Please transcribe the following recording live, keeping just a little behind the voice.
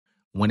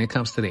When it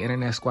comes to the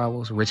internet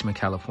squabbles, Richmond,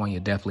 California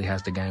definitely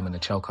has the game in the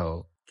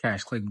chokehold.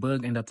 Cashclick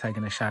Bug ended up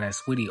taking a shot at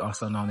Sweetie,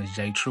 also known as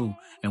J True,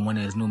 in one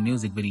of his new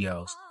music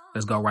videos.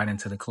 Let's go right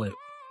into the clip.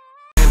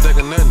 Ain't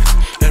thinking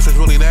nothing. If it's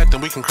really that, then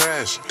we can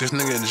crash. This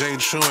nigga J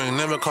True ain't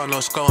never caught no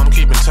skull, I'm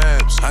keeping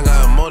tabs. I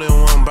got more than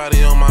one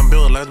body on my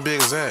build, that's big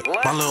as that.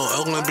 My little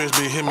Oakland bitch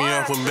be hitting me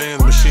off with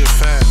bands, but she a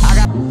fat.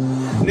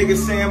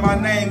 Niggas saying my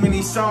name in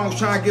these songs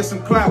trying to get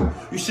some clout.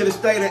 You should have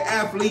stayed an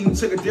athlete and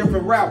took a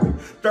different route.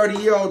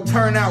 30-year-old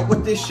turnout,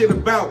 what this shit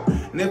about?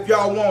 And if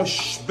y'all want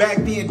back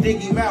then, dig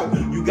him out.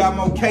 You got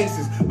more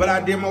cases, but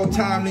I did more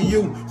time than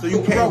you, so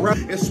you can't run.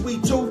 And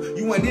Sweet Tooth,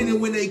 you went in it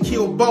when they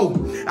killed both.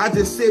 I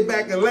just sit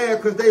back and laugh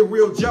because they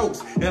real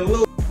jokes. And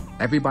Lil.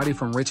 Everybody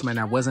from Richmond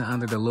that wasn't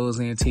under the Lil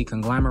ZNT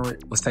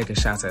conglomerate was taking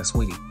shots at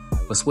Sweetie.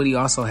 But Sweetie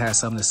also had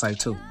something to say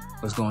too.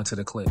 Let's go into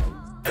the clip.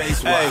 Hey,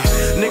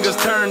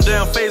 niggas turned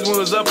down face when we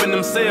was up in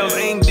them cells.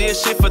 Ain't did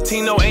shit for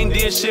Tino, ain't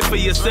did shit for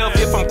yourself.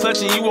 If I'm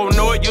clutching, you won't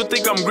know it. You'll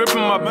think I'm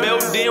gripping my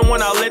belt. Then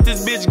when I let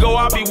this bitch go,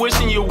 I'll be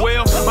wishing you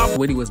well.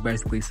 Sweetie was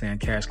basically saying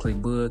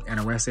Cashclick Bug and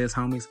the rest of his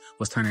homies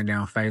was turning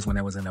down FaZe when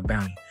they was in the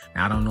bounty.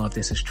 Now, I don't know if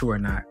this is true or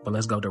not, but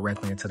let's go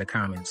directly into the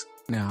comments.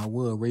 Now, I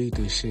will read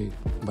this shit,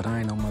 but I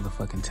ain't no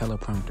motherfucking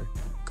teleprompter.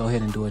 Go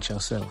ahead and do it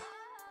yourself.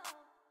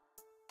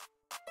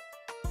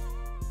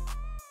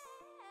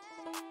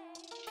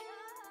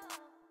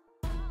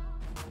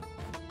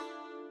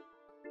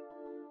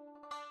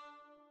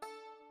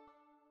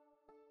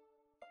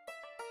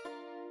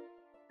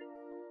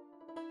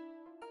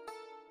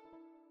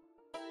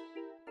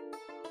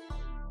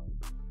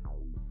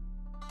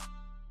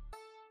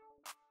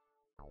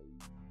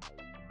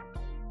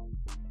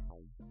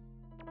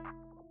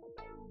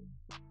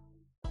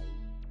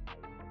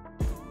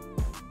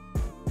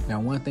 Now,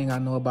 one thing I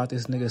know about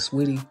this nigga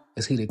Sweetie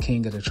is he the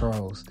king of the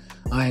trolls.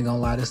 I ain't gonna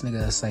lie, this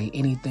nigga will say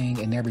anything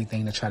and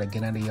everything to try to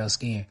get under your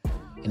skin.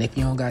 And if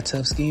you don't got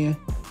tough skin,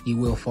 you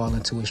will fall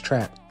into his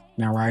trap.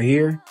 Now, right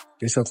here,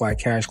 this looks like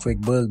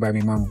Cashclick Bug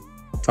baby mama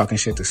talking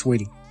shit to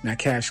Sweetie. Now,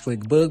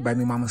 Cashclick Bug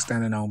baby mama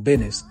standing on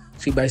business.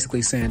 She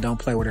basically saying don't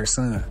play with her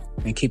son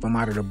and keep him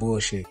out of the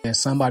bullshit. And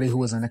somebody who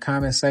was in the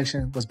comment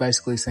section was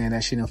basically saying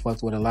that she done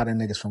fucked with a lot of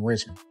niggas from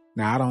Richmond.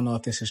 Now, I don't know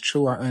if this is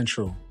true or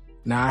untrue.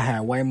 Now, I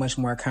had way much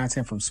more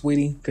content from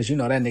Sweetie, because you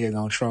know that nigga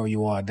gonna troll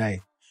you all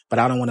day. But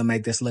I don't want to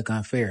make this look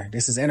unfair.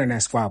 This is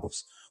internet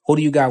squabbles. Who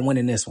do you got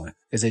winning this one?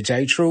 Is it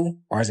J True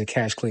or is it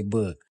Cashclick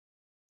Bug?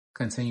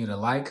 Continue to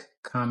like,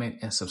 comment,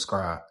 and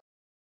subscribe.